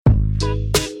Alright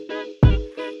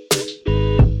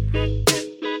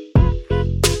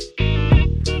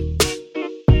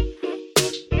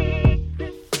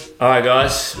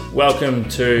guys, welcome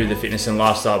to the Fitness and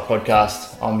Lifestyle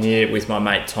Podcast. I'm here with my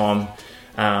mate Tom.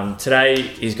 Today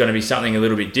is going to be something a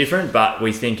little bit different, but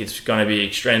we think it's going to be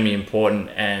extremely important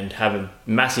and have a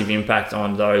massive impact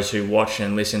on those who watch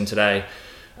and listen today.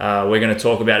 We're going to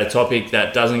talk about a topic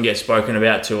that doesn't get spoken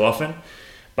about too often,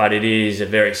 but it is a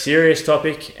very serious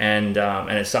topic, and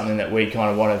it's something that we kind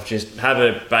of want to just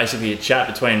have basically a chat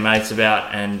between mates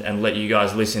about and let you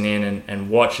guys listen in and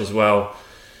watch as well.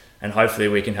 And hopefully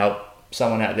we can help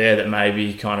someone out there that may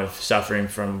be kind of suffering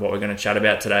from what we're going to chat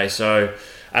about today. So,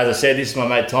 as I said, this is my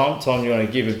mate Tom. Tom, you want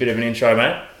to give a bit of an intro,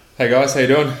 mate? Hey guys, how you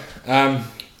doing?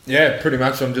 Yeah, pretty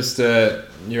much I'm just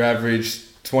your average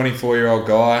 24-year-old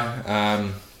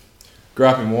guy. Grew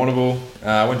up in Warrnambool.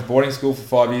 Went to boarding school for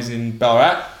 5 years in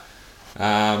Ballarat.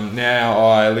 Now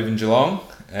I live in Geelong,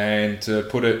 and to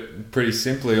put it pretty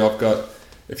simply, I've got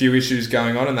a few issues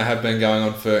going on, and they have been going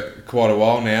on for quite a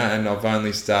while now, and I've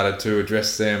only started to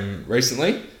address them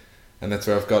recently, and that's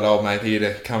where I've got old mate here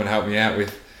to come and help me out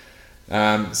with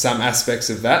some aspects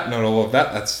of that, not all of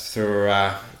that. That's through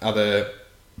other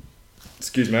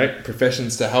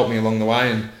professions to help me along the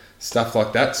way and stuff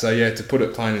like that. So yeah, to put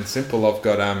it plain and simple, I've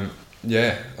got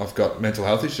mental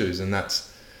health issues, and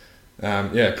that's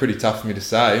pretty tough for me to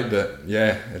say, but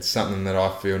yeah, it's something that I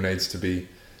feel needs to be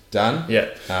done.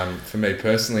 For me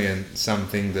personally, and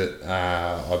something that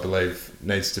I believe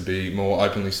needs to be more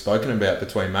openly spoken about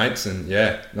between mates, and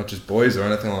not just boys or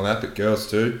anything like that, but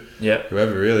girls too.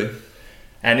 Whoever really.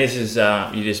 And this is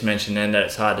you just mentioned then that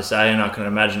it's hard to say, and I can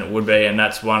imagine it would be, and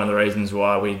that's one of the reasons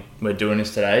why we're doing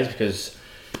this today, is because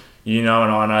you know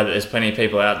and I know that there's plenty of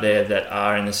people out there that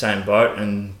are in the same boat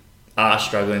and are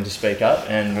struggling to speak up,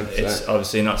 and it's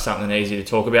obviously not something easy to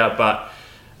talk about, but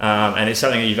and it's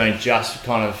something that you've only just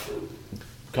kind of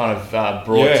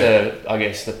brought to, I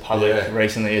guess, the public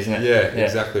recently, isn't it? Yeah,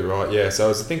 exactly right. Yeah, so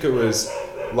I think it was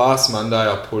last Monday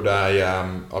I put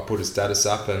a status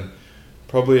up, and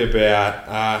probably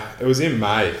about it was in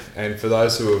May. And for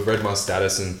those who have read my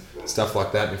status and stuff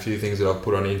like that, and a few things that I've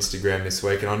put on Instagram this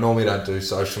week, and I normally don't do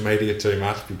social media too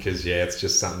much because it's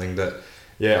just something that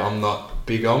I'm not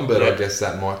big on, but I guess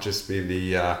that might just be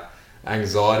the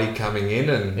anxiety coming in,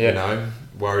 and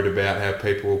worried about how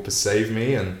people will perceive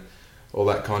me and all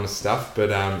that kind of stuff. But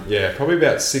probably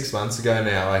about 6 months ago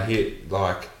now, I hit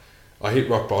rock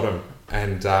bottom,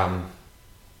 and I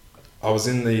was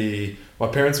my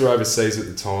parents were overseas at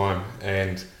the time,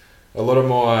 and a lot of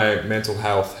my mental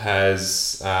health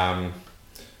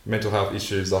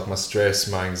issues, like my stress,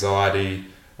 my anxiety,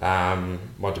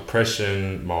 my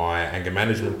depression, my anger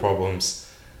management problems,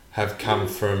 have come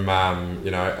from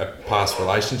a past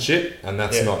relationship, and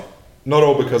that's not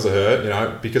all because of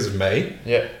her, because of me,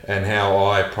 and how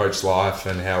I approach life,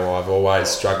 and how I've always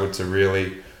struggled to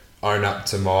really own up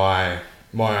to my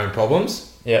own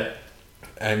problems.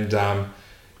 And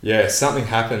something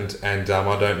happened, and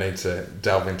I don't need to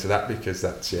delve into that because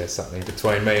that's something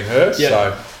between me and her.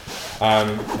 So,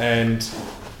 and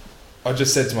I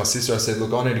just said to my sister, I said,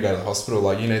 look, I need to go to the hospital.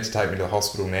 Like, you need to take me to the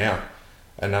hospital now.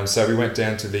 And so we went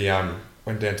down to the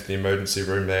emergency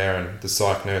room there, and the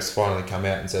psych nurse finally come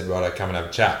out and said, right, come and have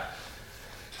a chat.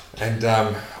 And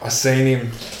I seen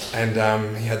him,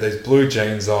 and he had these blue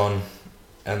jeans on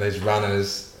and these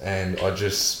runners, and I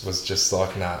just was just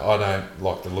like, nah, I don't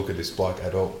like the look of this bloke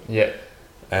at all.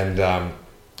 And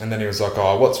then he was like,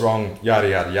 oh, what's wrong? Yada,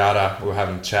 yada, yada. We were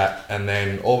having a chat, and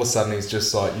then all of a sudden he's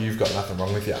just like, you've got nothing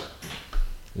wrong with you.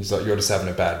 He's like, you're just having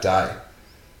a bad day.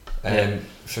 And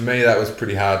for me, that was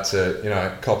pretty hard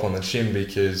to, cop on the chin,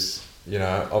 because,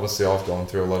 obviously I've gone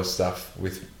through a lot of stuff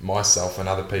with myself, and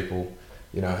other people,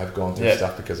 have gone through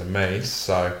stuff because of me.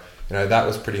 So, that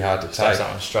was pretty hard to take.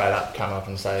 Something straight up, come up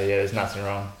and say, there's nothing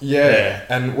wrong.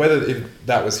 And whether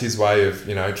that was his way of,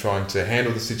 trying to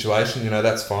handle the situation,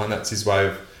 that's fine. That's his way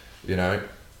of,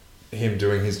 him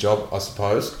doing his job, I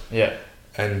suppose.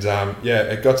 And,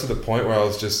 it got to the point where I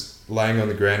was just laying on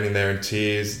the ground in there in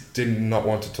tears, did not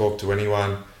want to talk to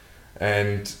anyone,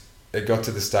 and it got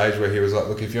to the stage where he was like,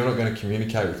 look, if you're not going to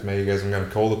communicate with me, he goes, I'm going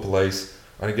to call the police,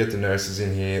 I'm going to get the nurses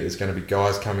in here, there's going to be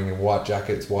guys coming in white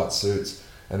jackets, white suits,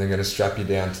 and they're going to strap you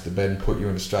down to the bed and put you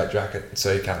in a straitjacket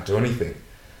so you can't do anything.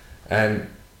 And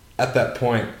at that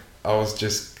point, I was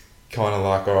just kind of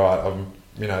like, all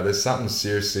right, there's something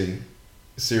seriously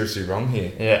wrong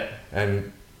here.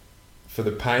 And for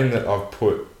the pain that I've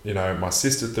put, my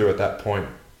sister through at that point,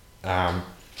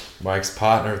 my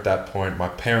ex-partner at that point, my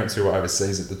parents who were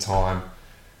overseas at the time,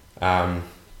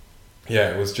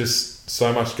 it was just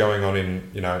so much going on in,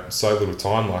 you know, so little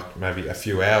time, like maybe a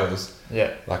few hours.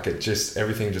 Yeah. Like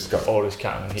everything just got all just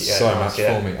came and hit you so much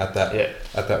for me at that, yeah.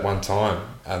 at that one time.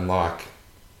 And like,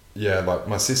 yeah, like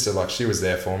my sister, like she was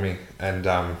there for me, and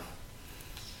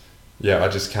yeah, I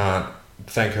just can't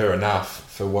thank her enough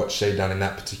for what she'd done in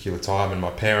that particular time, and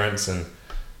my parents and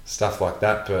stuff like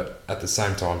that. But at the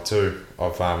same time too,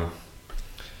 I've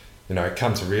you know,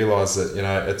 come to realise that, you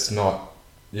know, it's not,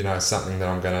 you know, something that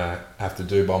I'm gonna have to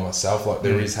do by myself. Like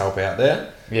there is help out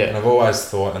there. Yeah. And I've always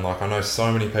thought, and like I know so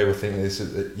many people think this,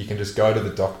 that you can just go to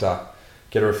the doctor,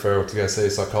 get a referral to go see a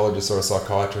psychologist or a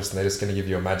psychiatrist, and they're just going to give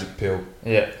you a magic pill.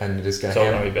 Yeah. And you're just going to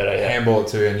handball it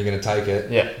to you, and you're going to take it.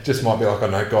 Yeah. It just might be like, I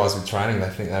know guys with training, they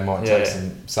think they might take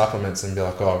some supplements and be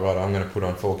like, oh right, I'm going to put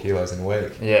on 4 kilos in a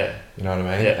week. Yeah. You know what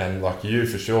I mean? Yeah. And like you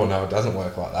for sure know it doesn't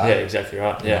work like that. Yeah, exactly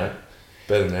right. Yeah. Know,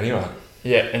 better than anyone.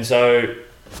 Yeah. And so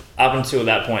up until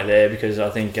that point there, because I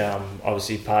think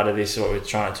obviously part of this, what we're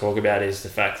trying to talk about is the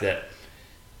fact that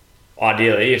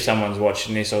ideally, if someone's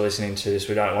watching this or listening to this,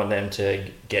 we don't want them to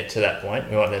get to that point.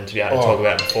 We want them to be able to talk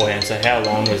about it beforehand. So how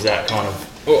long was that kind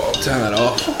of... Oh, I'll turn that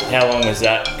off. How long was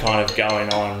that kind of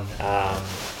going on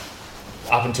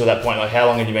up until that point? Like how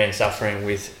long had you been suffering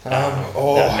with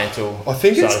that mental... I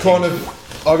think it's kind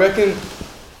of... I reckon...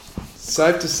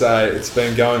 Safe to say it's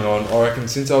been going on, I reckon,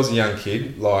 since I was a young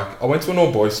kid. Like, I went to an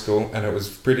all-boys school and it was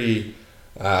pretty...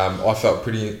 I felt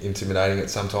pretty intimidating at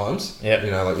sometimes. Yeah. You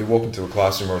know, like you walk into a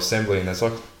classroom or assembly and there's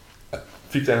like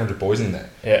 1,500 boys in there.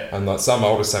 Yeah. And like some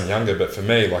older, some younger, but for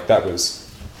me, like that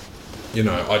was, you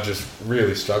know, I just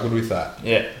really struggled with that.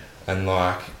 Yeah. And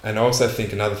like, and I also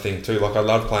think another thing too, like I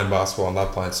love playing basketball, I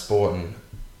love playing sport, and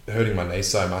hurting my knee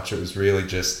so much, it was really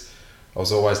just, I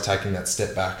was always taking that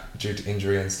step back due to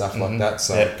injury and stuff like that.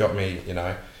 So it got me, you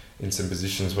know, in some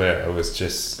positions where I was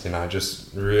just, you know,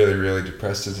 just really, really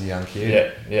depressed as a young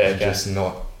kid. Yeah, and just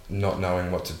not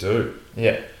knowing what to do.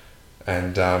 Yeah.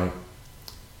 And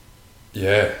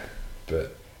yeah,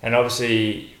 but... And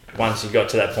obviously, once you got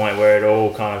to that point where it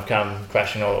all kind of come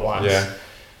crashing all at once,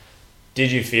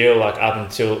 did you feel like up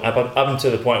until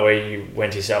the point where you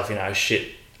went to yourself, you know, shit,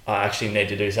 I actually need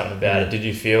to do something about it, did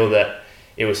you feel that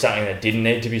it was something that didn't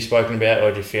need to be spoken about, or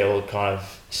did you feel kind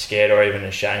of scared or even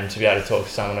ashamed to be able to talk to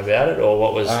someone about it, or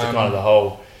what was the kind of the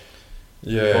whole...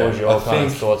 Yeah, what was your kind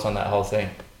of thoughts on that whole thing?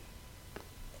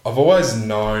 I've always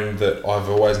known that I've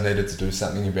always needed to do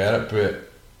something about it, but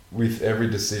with every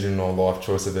decision or life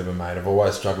choice I've ever made, I've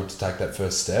always struggled to take that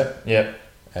first step. Yeah.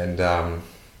 And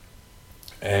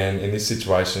in this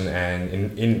situation,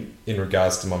 and in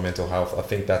regards to my mental health, I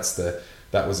think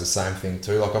that was the same thing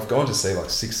too. Like I've gone to see like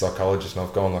 6 psychologists, and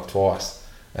I've gone like twice,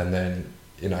 and then,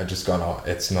 you know, just gone, oh,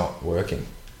 it's not working.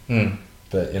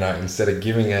 But, you know, instead of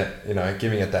giving it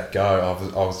that go,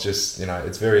 I was just, you know,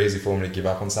 it's very easy for me to give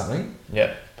up on something.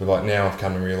 Yeah. But like now I've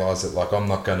come to realise that like I'm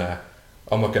not gonna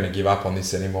give up on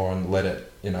this anymore and let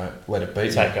it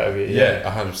beat Take me. over. Yeah,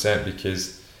 100%,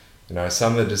 because, you know,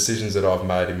 some of the decisions that I've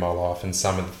made in my life and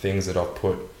some of the things that I've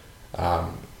put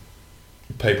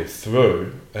people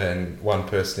through, and one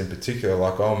person in particular,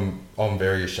 like I'm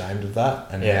very ashamed of that,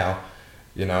 and how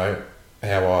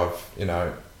I've, you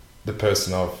know, the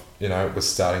person I've, you know, was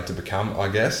starting to become, I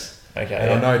guess. Okay.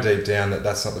 And I know deep down that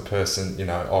that's not the person, you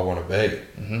know, I want to be.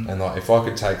 And like if I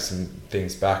could take some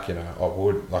things back, you know, I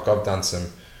would. Like I've done some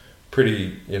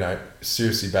pretty, you know,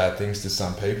 seriously bad things to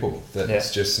some people that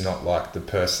it's just not like the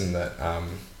person that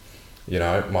you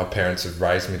know, my parents have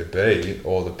raised me to be,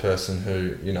 or the person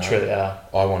who, you know, truly are.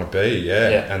 I want to be.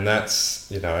 And that's,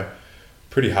 you know,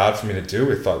 pretty hard for me to deal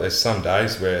with. Like there's some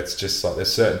days where it's just like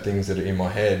there's certain things that are in my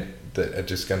head that are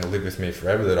just going to live with me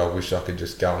forever that I wish I could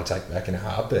just go and take back in a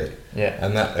heartbeat.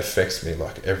 And that affects me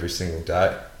like every single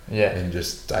day. In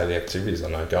just daily activities. I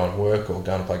know, going to work or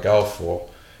going to play golf, or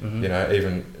you know,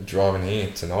 even driving here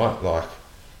tonight, like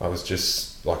I was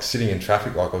just like sitting in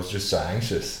traffic, like I was just so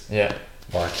anxious.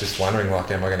 Like just wondering, like,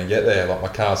 am I going to get there? Like my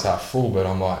car's half full, but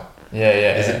I'm like,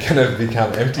 is it going to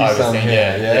become empty somehow?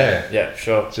 Yeah,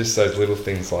 sure. Just those little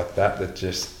things like that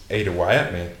just eat away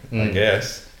at me, I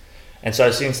guess. And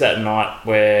so since that night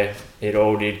where it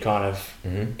all did kind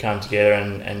of come together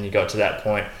and you got to that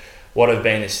point, what have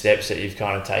been the steps that you've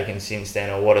kind of taken since then,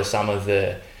 or what are some of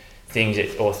the things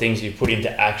you've put into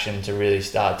action to really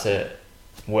start to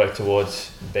work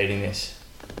towards beating this?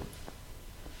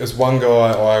 There's one guy,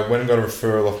 I went and got a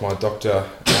referral off my doctor,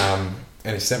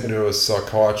 and he sent me to a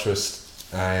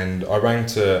psychiatrist, and I rang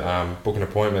to book an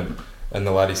appointment. And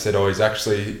the lady said, he's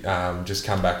actually just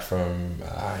come back from,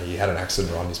 he had an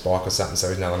accident on his bike or something, so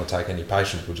he's no longer taking any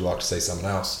patients. Would you like to see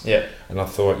someone else? And I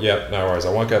thought, no worries.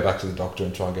 I won't go back to the doctor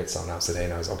and try and get someone else that he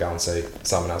knows. I'll go and see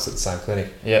someone else at the same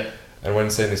clinic. and went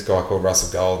and seen this guy called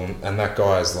Russell Gold, and that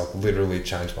guy has like literally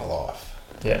changed my life.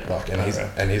 Yeah. Like, and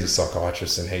he's a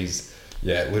psychiatrist, and he's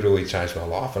literally changed my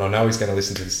life. And I know he's going to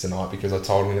listen to this tonight because I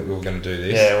told him that we were going to do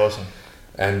this. Yeah, awesome.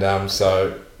 And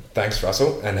so thanks,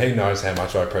 Russell, and he knows how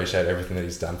much I appreciate everything that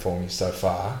he's done for me so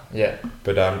far. Yeah.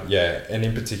 But and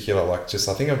in particular, like, just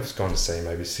I think I've gone to see him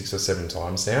maybe 6 or 7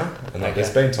 times now, and like there's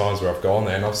been times where I've gone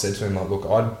there and I've said to him like, look,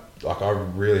 I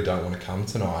really don't want to come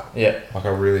tonight. Yeah. Like, I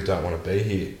really don't want to be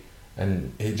here.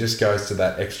 And he just goes to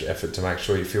that extra effort to make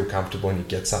sure you feel comfortable and you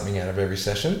get something out of every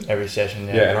session. Every session,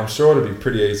 yeah. Yeah, and I'm sure it'd be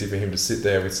pretty easy for him to sit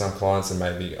there with some clients and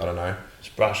maybe, I don't know,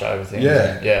 just brush over things.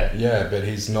 Yeah, but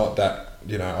he's not that,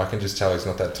 I can just tell he's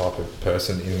not that type of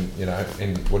person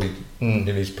in what he, in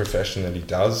his profession that he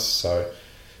does. So,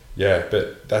 yeah,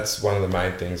 but that's one of the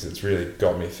main things that's really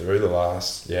got me through the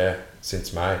last,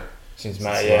 since May. Since the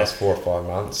last 4 or 5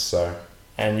 months, so.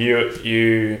 And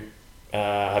you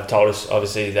have told us,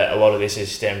 obviously, that a lot of this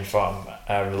is stemmed from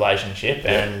a relationship,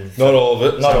 and not all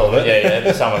of it. Not all of it,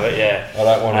 but some of it, yeah. I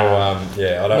don't want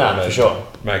to, I don't want to for sure.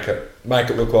 make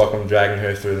it look like I'm dragging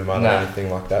her through the mud or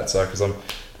anything like that. So, because I'm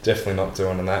definitely not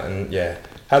doing that, and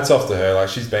hats off to her. Like,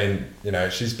 she's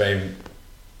been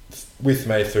with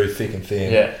me through thick and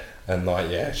thin. Yeah.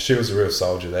 And she was a real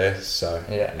soldier there. So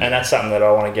and that's something that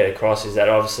I want to get across, is that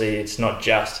obviously it's not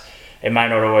just. It may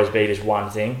not always be just one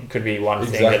thing. It could be one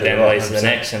thing that then leads to the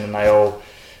next, and then they all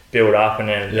build up, and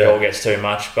then it all gets too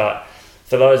much. But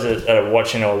for those that are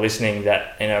watching or listening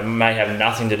that may have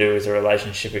nothing to do with the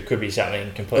relationship, it could be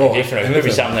something completely different. It could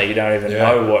be something that you don't even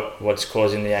know what's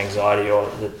causing the anxiety or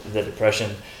the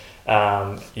depression.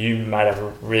 You made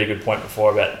a really good point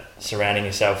before about surrounding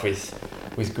yourself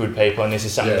with good people, and this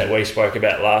is something that we spoke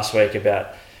about last week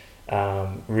about.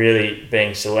 Really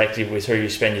being selective with who you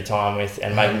spend your time with,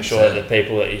 and making sure that the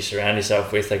people that you surround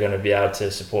yourself with are going to be able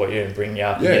to support you and bring you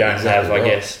up. If you don't have, I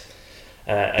guess,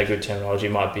 a good terminology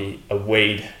might be a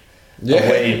weed. A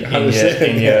weed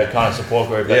in your kind of support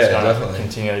group that's going to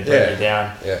continually bring you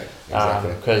down. Yeah,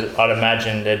 exactly. Because I'd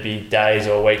imagine there'd be days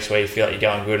or weeks where you feel like you're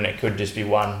going good, and it could just be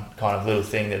one kind of little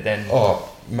thing that then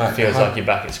feels like you're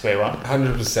back at square one.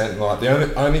 100%. Like,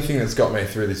 the only thing that's got me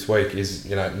through this week is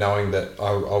knowing that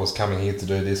I was coming here to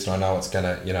do this, and I know it's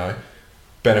gonna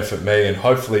benefit me and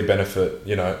hopefully benefit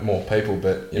more people.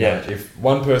 But if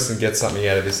one person gets something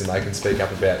out of this and they can speak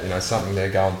up about something they're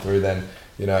going through, then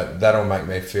that'll make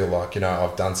me feel like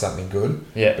I've done something good.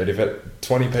 Yeah. But if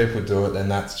 20 people do it, then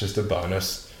that's just a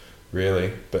bonus,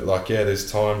 really. But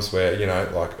there's times where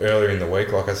like earlier in the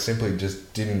week, like I simply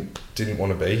just didn't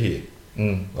want to be here.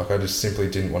 Like, I just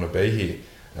simply didn't want to be here.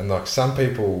 And like some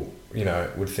people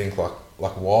would think like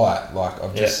why, like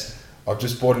I've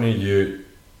just bought a new ute,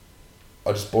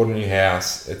 I just bought a new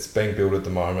house, it's being built at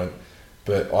the moment,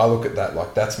 but I look at that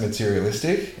like that's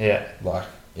materialistic. Like,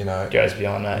 it goes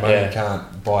beyond that. Money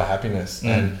can't buy happiness.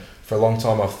 And for a long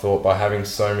time I've thought by having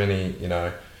so many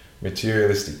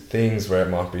materialistic things, where it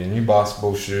might be new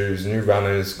basketball shoes, new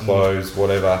runners, clothes,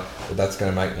 whatever, that's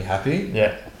going to make me happy.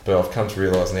 But I've come to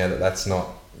realise now that that's not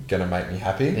going to make me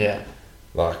happy.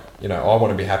 Like, I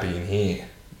want to be happy in here,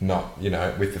 not,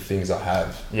 with the things I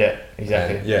have. Yeah,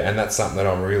 exactly. And that's something that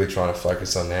I'm really trying to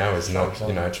focus on now, is not,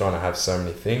 trying to have so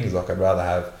many things. Like, I'd rather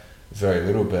have very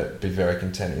little but be very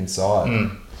content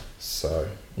inside. So,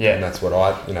 and that's what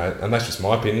and that's just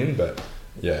my opinion, but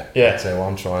that's how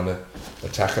I'm trying to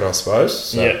attack it, I suppose.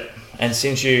 So. And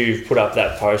since you've put up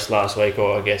that post last week,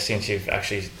 or I guess since you've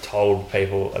actually told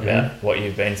people about what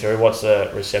you've been through, what's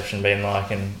the reception been like,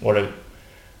 and have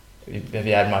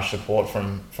you had much support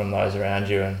from those around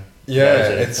you? And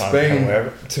it's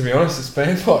been, to be honest, it's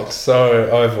been like so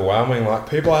overwhelming. Like,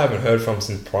 people I haven't heard from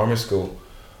since primary school,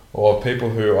 or people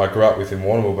who I grew up with in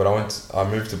Warrnambool, but I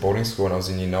moved to boarding school when I was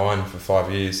in year 9 for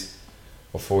 5 years,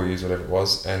 or 4 years, whatever it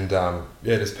was. And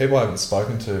there's people I haven't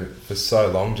spoken to for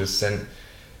so long just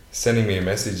sending me a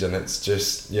message, and it's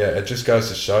just it just goes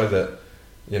to show that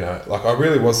like I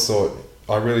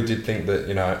really did think that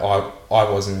I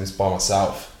was in this by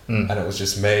myself, and it was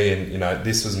just me, and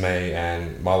this was me,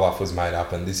 and my life was made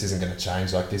up, and this isn't going to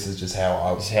change. Like, this is just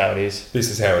this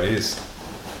is how it is.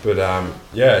 But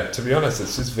to be honest,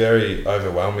 it's just very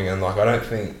overwhelming, and like I don't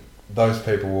think those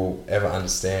people will ever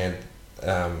understand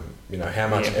how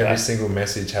much every single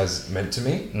message has meant to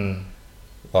me.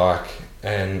 Like,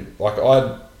 and like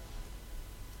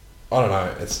I don't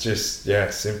know, it's just,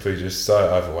 simply just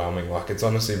so overwhelming. Like, it's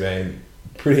honestly been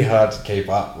pretty hard to keep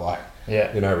up, like,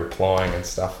 replying and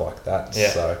stuff like that.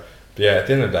 So, but at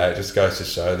the end of the day, it just goes to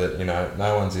show that,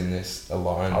 no one's in this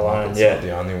alone. Like, it's not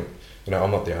the only,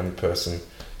 I'm not the only person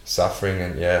suffering.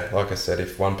 And like I said,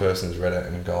 if one person's read it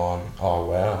and gone, oh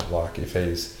wow, like if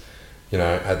he's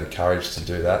had the courage to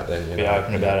do that, then be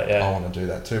open about it. Yeah, I want to do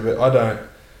that too. But I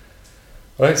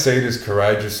don't see it as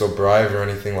courageous or brave or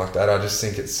anything like that. I just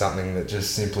think it's something that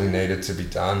just simply needed to be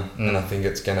done, and I think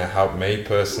it's going to help me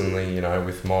personally,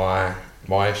 with my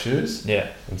issues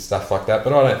and stuff like that.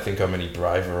 But I don't think I'm any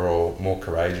braver or more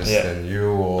courageous than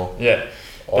you or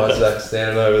Isaac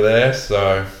standing over there.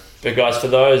 So, but guys, for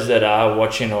those that are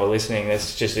watching or listening,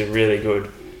 that's just a really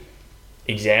good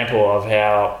example of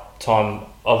how Tom,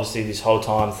 obviously this whole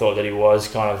time, thought that he was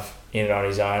kind of in it on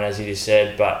his own, as he just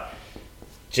said, but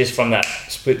just from that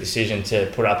split decision to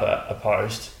put up a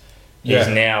post, he's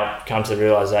now come to the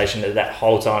realisation that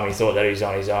whole time he thought that he was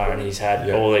on his own. He's had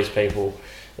all these people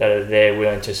that are there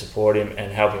willing to support him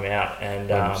and help him out,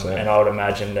 and I would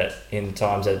imagine that in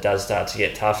times that it does start to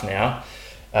get tough now,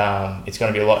 it's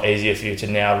going to be a lot easier for you to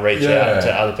now reach out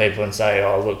to other people and say,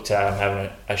 oh look, I'm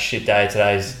having a shit day,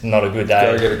 today's not a good day,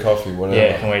 go get a coffee, whatever.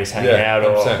 Yeah, can we just hang out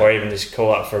or even just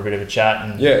call up for a bit of a chat?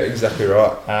 And, exactly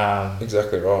right.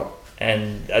 Exactly right.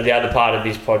 And the other part of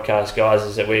this podcast, guys,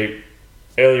 is that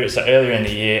earlier in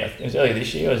the year, it was earlier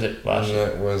this year, or was it last year?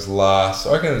 It was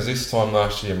I reckon it was this time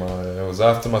last year. It was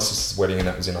after my sister's wedding, and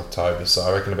that was in October, so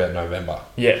I reckon about November.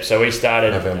 Yeah, so we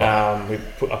started,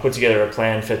 I put together a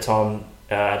plan for Tom,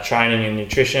 training and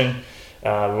nutrition. We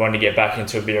wanted to get back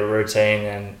into a bit of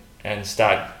routine and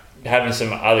start having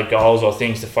some other goals or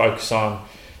things to focus on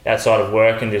outside of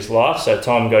work and just life. So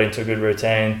Tom got into a good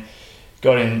routine,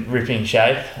 got in ripping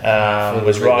shape,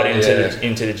 was right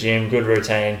into the gym, good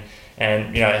routine.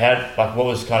 And what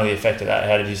was kind of the effect of that?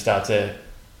 How did you start to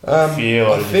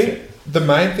feel? I think the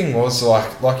main thing was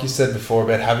like you said before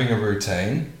about having a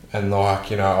routine, and I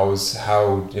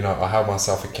held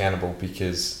myself accountable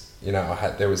because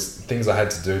there was things I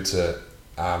had to do to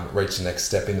reach the next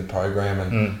step in the program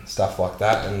and stuff like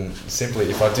that. And simply,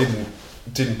 if I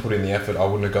didn't put in the effort, I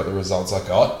wouldn't have got the results I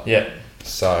got. Yeah.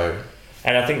 So.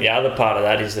 And I think the other part of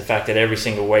that is the fact that every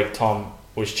single week Tom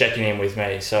was checking in with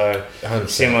me. So 100%.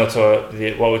 Similar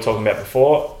to what we were talking about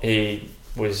before, he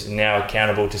was now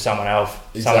accountable to someone else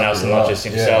and not just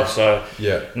himself. So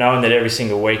knowing that every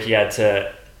single week he had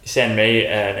to send me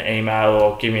an email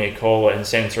or give me a call and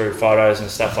send through photos and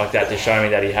stuff like that to show me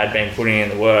that he had been putting in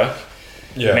the work,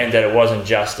 meant that it wasn't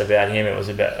just about him. It was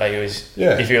about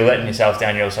if you're letting yourself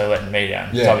down, you're also letting me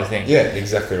down, type of thing. Yeah,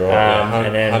 exactly right.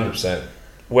 And then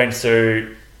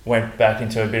 100%. Went back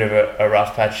into a bit of a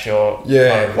rough patch, or moved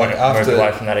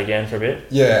away from that again for a bit.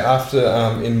 Yeah, after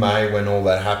in May when all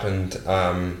that happened,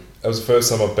 it was the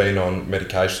first time I've been on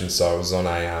medication. So I was on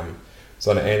an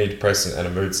antidepressant and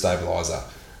a mood stabiliser.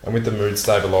 And with the mood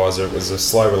stabiliser, it was a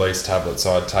slow release tablet,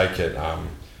 so I'd take it. I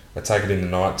take it in the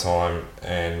night time,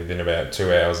 and within about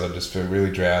 2 hours, I'd just feel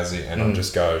really drowsy, and I'd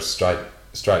just go straight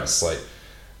to sleep.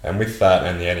 And with that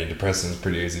and the antidepressant, it's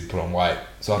pretty easy to put on weight.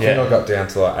 So I think I got down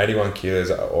to 81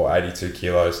 kilos or 82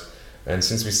 kilos. And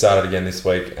since we started again this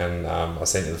week, and I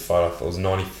sent you the photo, I was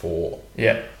 94.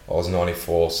 Yeah. I was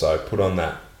 94, so put on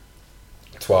that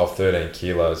 12, 13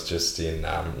 kilos just in,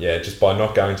 just by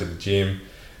not going to the gym.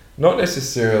 Not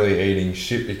necessarily eating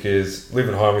shit, because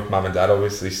living home with mum and dad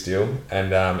obviously still,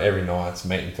 and every night it's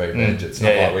meat and free veg. It's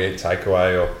not like we eat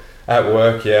takeaway, or at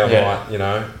work, I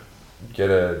might,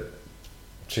 get a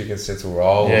chicken schnitzel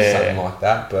roll or something like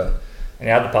that. But and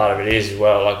the other part of it is as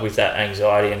well, like with that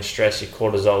anxiety and stress, your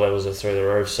cortisol levels are through the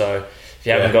roof. So if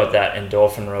you haven't got that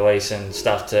endorphin release and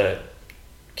stuff to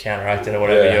counteract it or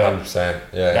whatever,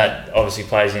 100%. That obviously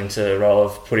plays into the role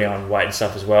of putting on weight and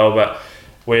stuff as well. But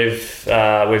we've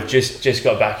just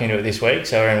got back into it this week,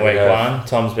 so we're in week one.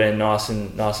 Tom's been nice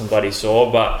and bloody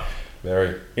sore, but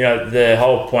very. The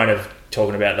whole point of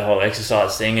talking about the whole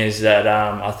exercise thing is that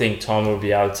I think Tom will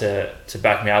be able to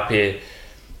back me up here.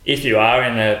 If you are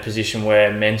in a position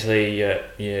where mentally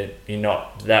you're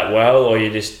not that well, or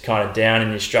you're just kind of down and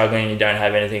you're struggling and you don't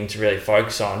have anything to really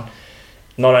focus on,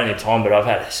 not only Tom, but I've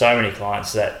had so many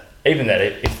clients that even that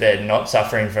if they're not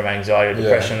suffering from anxiety or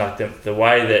depression, like the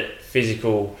way that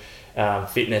physical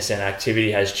fitness and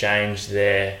activity has changed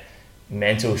their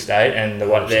mental state and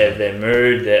their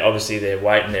mood, obviously their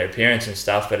weight and their appearance and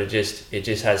stuff, but it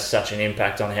just has such an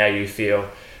impact on how you feel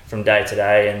from day to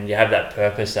day, and you have that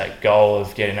purpose, that goal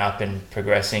of getting up and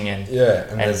progressing and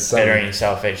bettering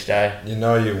yourself each day.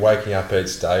 You're waking up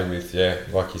each day with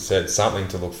like you said, something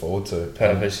to look forward to.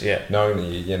 Purpose, knowing that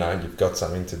you've got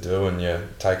something to do, and you're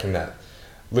taking that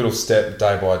little step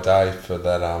day by day for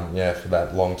that for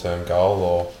that long-term goal,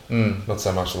 or not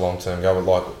so much a long-term goal, but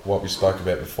like what we spoke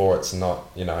about before, it's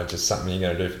not just something you're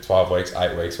going to do for 12 weeks,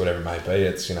 8 weeks, whatever it may be.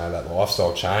 It's that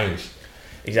lifestyle change.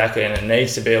 Exactly, and it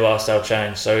needs to be a lifestyle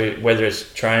change. So whether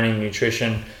it's training,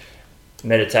 nutrition,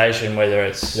 meditation, whether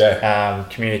it's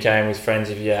communicating with friends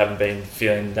if you haven't been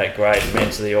feeling that great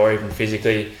mentally or even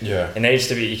physically. Yeah. It needs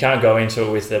to be, you can't go into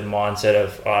it with the mindset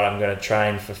of, all right, I'm going to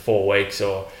train for 4 weeks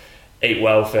or eat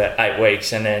well for 8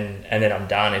 weeks and then I'm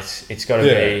done. It's got to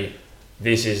be,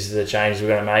 this is the change we're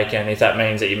going to make. And if that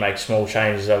means that you make small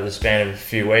changes over the span of a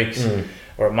few weeks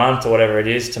or a month or whatever it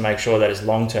is to make sure that it's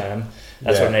long term,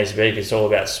 that's what it needs to be. It's all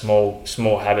about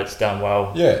small habits done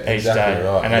well each exactly day.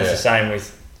 Right. And that's the same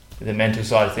with the mental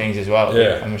side of things as well.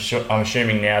 I'm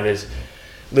assuming now there's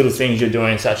little things you're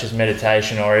doing such as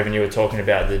meditation, or even you were talking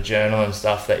about the journal and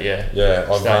stuff that you're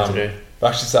starting to do. I've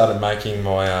actually started making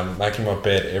my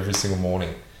bed every single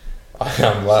morning.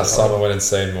 Last time I went and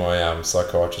seen my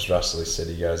psychiatrist, Russell, he said,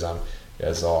 he goes, I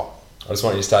just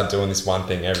want you to start doing this one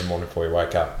thing every morning before you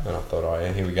wake up. And I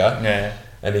thought, here we go. Yeah.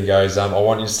 And he goes, I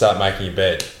want you to start making your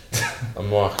bed.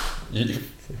 I'm like,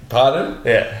 pardon?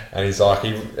 Yeah. And he's like,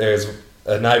 it was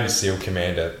a Navy SEAL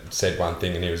commander said one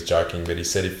thing and he was joking, but he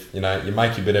said, if you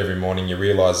make your bed every morning, you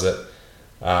realise that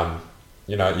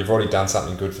you've already done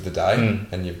something good for the day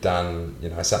and you've done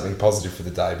something positive for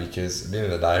the day, because at the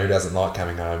end of the day, who doesn't like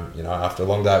coming home after a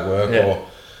long day at work or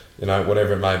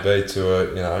whatever it may be,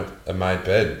 to a made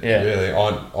bed. Really,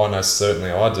 I know certainly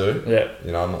I do.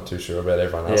 I'm not too sure about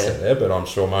everyone else out there, but I'm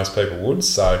sure most people would.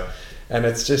 So, and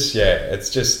it's just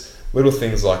little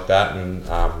things like that. And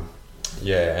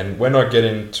and when I get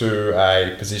into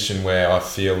a position where I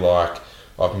feel like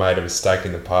I've made a mistake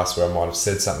in the past, where I might have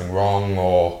said something wrong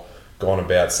or gone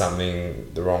about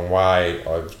something the wrong way,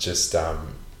 I've just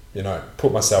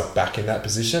put myself back in that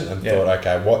position and thought,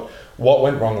 okay, what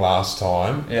went wrong last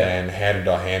time and how did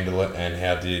I handle it, and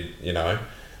how did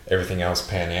everything else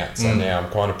pan out? So now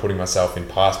I'm kind of putting myself in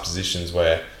past positions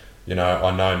where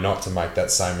I know not to make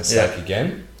that same mistake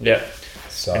again.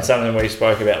 So. And something we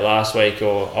spoke about last week,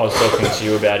 or I was talking to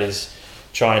you about, is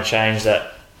trying to change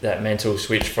that mental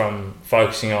switch from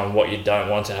focusing on what you don't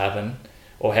want to happen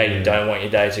or how you don't want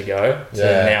your day to go to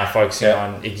now focusing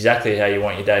on exactly how you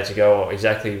want your day to go, or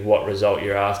exactly what result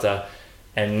you're after,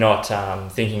 and not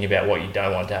thinking about what you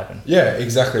don't want to happen. Yeah,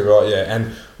 exactly right. Yeah,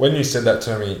 and when you said that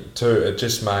to me too, it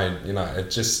just made it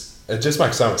just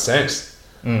makes so much sense.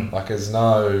 Like, there's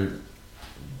no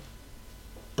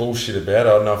bullshit about it. I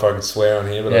don't know if I can swear on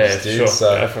here, but I just did. Sure.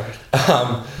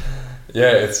 So,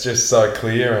 it's just so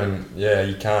clear, and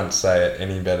you can't say it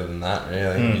any better than that.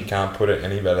 Really, you can't put it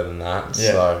any better than that.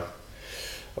 Yeah. So,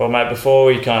 well, mate, before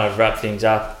we kind of wrap things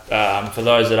up, for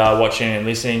those that are watching and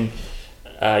listening,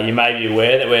 you may be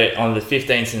aware that we're on the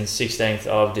 15th and 16th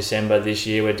of December this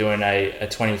year. We're doing a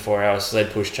 24-hour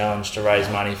sled push challenge to raise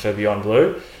money for Beyond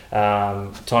Blue.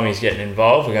 Tommy's getting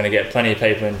involved. We're going to get plenty of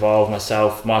people involved.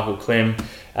 Myself, Michael Klim,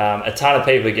 a ton of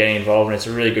people are getting involved, and it's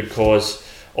a really good cause.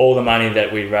 All the money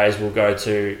that we raise will go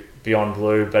to Beyond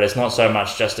Blue, but it's not so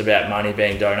much just about money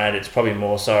being donated. It's probably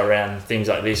more so around things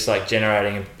like this, like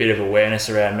generating a bit of awareness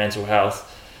around mental health.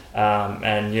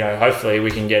 And hopefully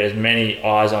we can get as many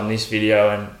eyes on this video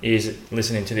and ears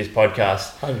listening to this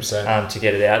podcast 100%. To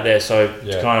get it out there. So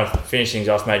to kind of finish things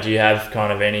off, mate, do you have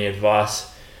kind of any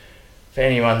advice for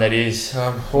anyone that is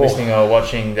listening or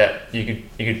watching that you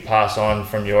could pass on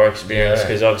from your experience?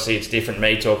 Because obviously it's different,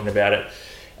 me talking about it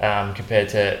compared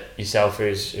to yourself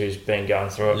who's been going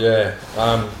through it.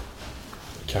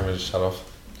 Camera just shut off.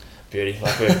 Beauty.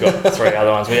 Like, we've got 3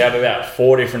 other ones. We have about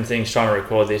 4 different things trying to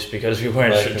record this because we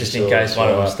weren't sure, just in case one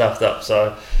of them stuffed up.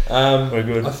 So we're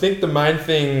good. I think the main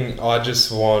thing I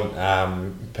just want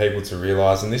people to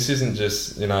realise, and this isn't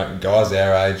just guys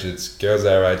our age, it's girls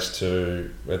our age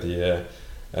too, whether you're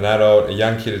an adult, a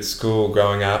young kid at school,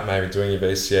 growing up, maybe doing your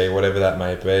VCE, whatever that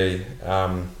may be.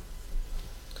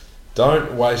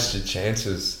 Don't waste your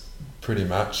chances, pretty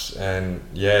much, and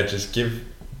just give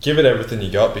it everything you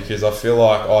got, because I feel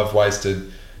like I've wasted,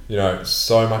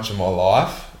 so much of my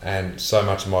life and so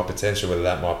much of my potential, whether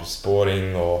that might be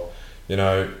sporting or,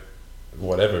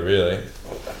 whatever, really.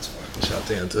 Oh, that's fucking shut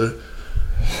down too.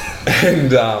 And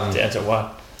down to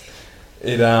what?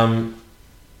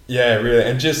 Really,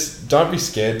 and just don't be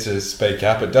scared to speak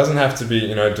up. It doesn't have to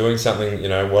be, doing something,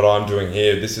 what I'm doing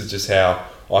here. This is just how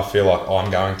I feel like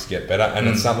I'm going to get better, and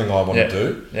it's something I want to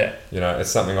do. It's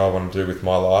something I want to do with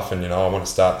my life, and I want to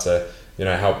start to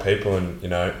help people, and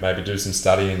maybe do some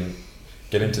study and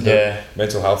get into the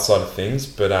mental health side of things.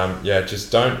 But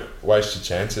just don't waste your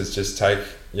chances. Just take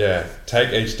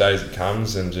each day as it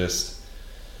comes, and just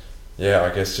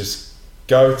I guess just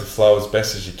go with the flow as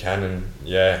best as you can. And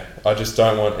I just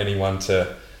don't want anyone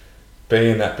to be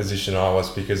in that position I was,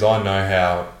 because I know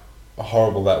how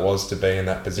horrible that was to be in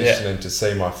that position and to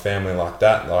see my family like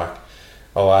that. Like,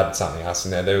 I'll add something else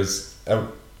in there. There was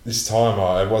this time,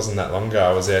 it wasn't that long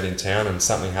ago, I was out in town and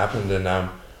something happened, and I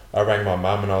rang my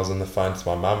mum, and I was on the phone to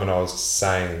my mum, and I was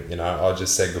saying, you know, I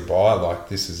just said goodbye, like,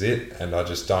 this is it, and I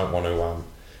just don't want to,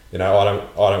 you know, I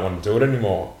don't want to do it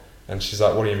anymore. And she's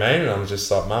like, what do you mean? And I'm just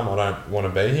like, Mum, I don't want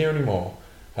to be here anymore.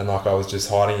 And like, I was just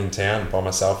hiding in town by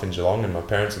myself in Geelong, and my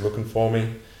parents were looking for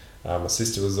me. My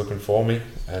sister was looking for me,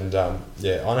 and I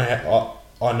know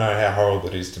how horrible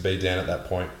it is to be down at that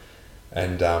point,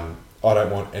 and I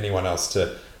don't want anyone else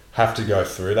to have to go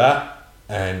through that.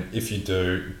 And if you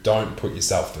do, don't put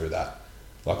yourself through that.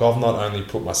 Like, I've not only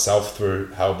put myself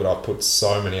through hell, but I've put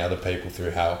so many other people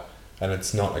through hell, and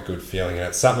it's not a good feeling, and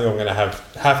it's something I'm going to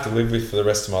have to live with for the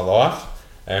rest of my life,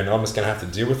 and I'm just going to have to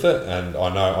deal with it, and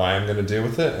I know I am going to deal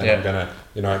with it, and I'm going to,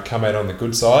 you know, come out on the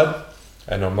good side,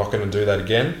 and I'm not going to do that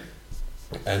again.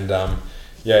 And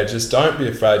just don't be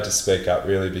afraid to speak up,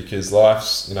 really, because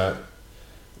life's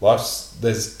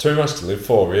there's too much to live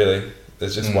for, really.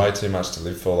 There's just way too much to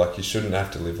live for. Like, you shouldn't have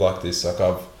to live like this. Like,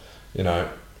 I've, you know,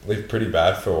 lived pretty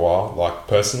bad for a while, like,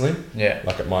 personally. Yeah.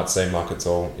 Like, it might seem like it's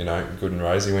all, you know, good and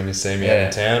rosy when you see me out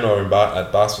in town or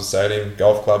at basketball stadium,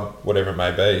 golf club, whatever it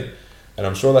may be. And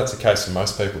I'm sure that's the case for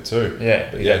most people too. Yeah.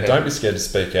 But don't be scared to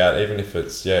speak out, even if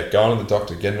it's, going to the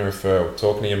doctor, getting a referral,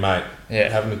 talking to your mate,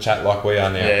 having a chat like we are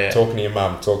now, talking to your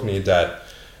mum, talking to your dad,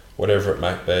 whatever it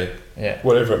might be. Yeah.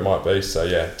 Whatever it might be.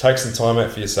 So, take some time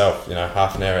out for yourself, you know,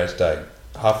 half an hour each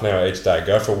day.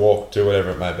 Go for a walk, do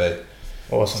whatever it may be.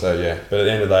 Awesome. So, but at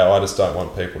the end of the day, I just don't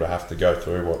want people to have to go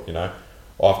through what, you know,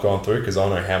 I've gone through, because I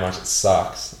know how much it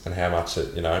sucks and how much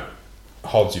it, you know,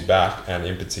 holds you back, and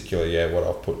in particular, what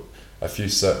I've put a few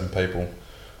certain people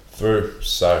through.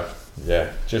 So,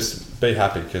 just be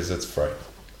happy, because it's free.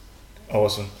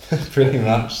 Awesome. Pretty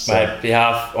much. So. Mate,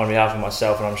 on behalf of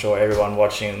myself, and I'm sure everyone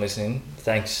watching and listening,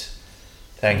 thanks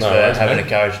for having the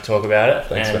courage to talk about it.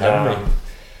 Thanks for having me.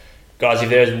 Guys, if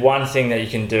there's one thing that you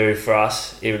can do for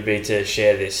us, it would be to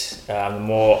share this. The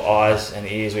more eyes and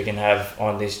ears we can have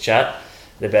on this chat,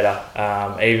 the better.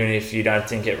 Even if you don't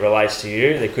think it relates to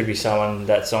you, there could be someone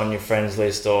that's on your friends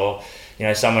list, or, you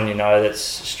know, someone you know that's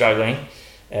struggling,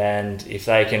 and if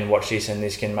they can watch this and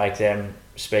this can make them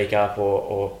speak up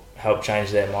or help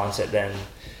change their mindset, then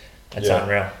it's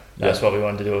unreal. That's what we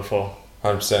wanted to do it for.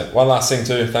 100%. One last thing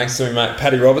too, thanks to my mate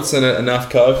Paddy Robertson at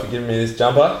Enough Co for giving me this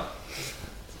jumper.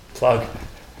 Plug.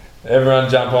 Everyone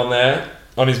jump on there,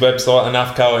 on his website,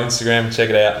 Enough Co, Instagram, check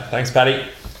it out. Thanks, Paddy.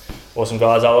 Awesome,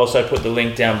 guys. I'll also put the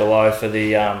link down below for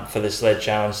the sled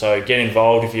challenge, so get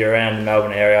involved if you're around the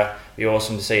Melbourne area. It'd be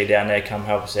awesome to see you down there. Come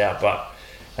help us out. But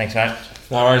thanks, mate.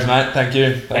 No worries, mate. Thank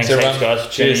you. Thanks everyone. guys.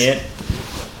 Cheers. Tuning in.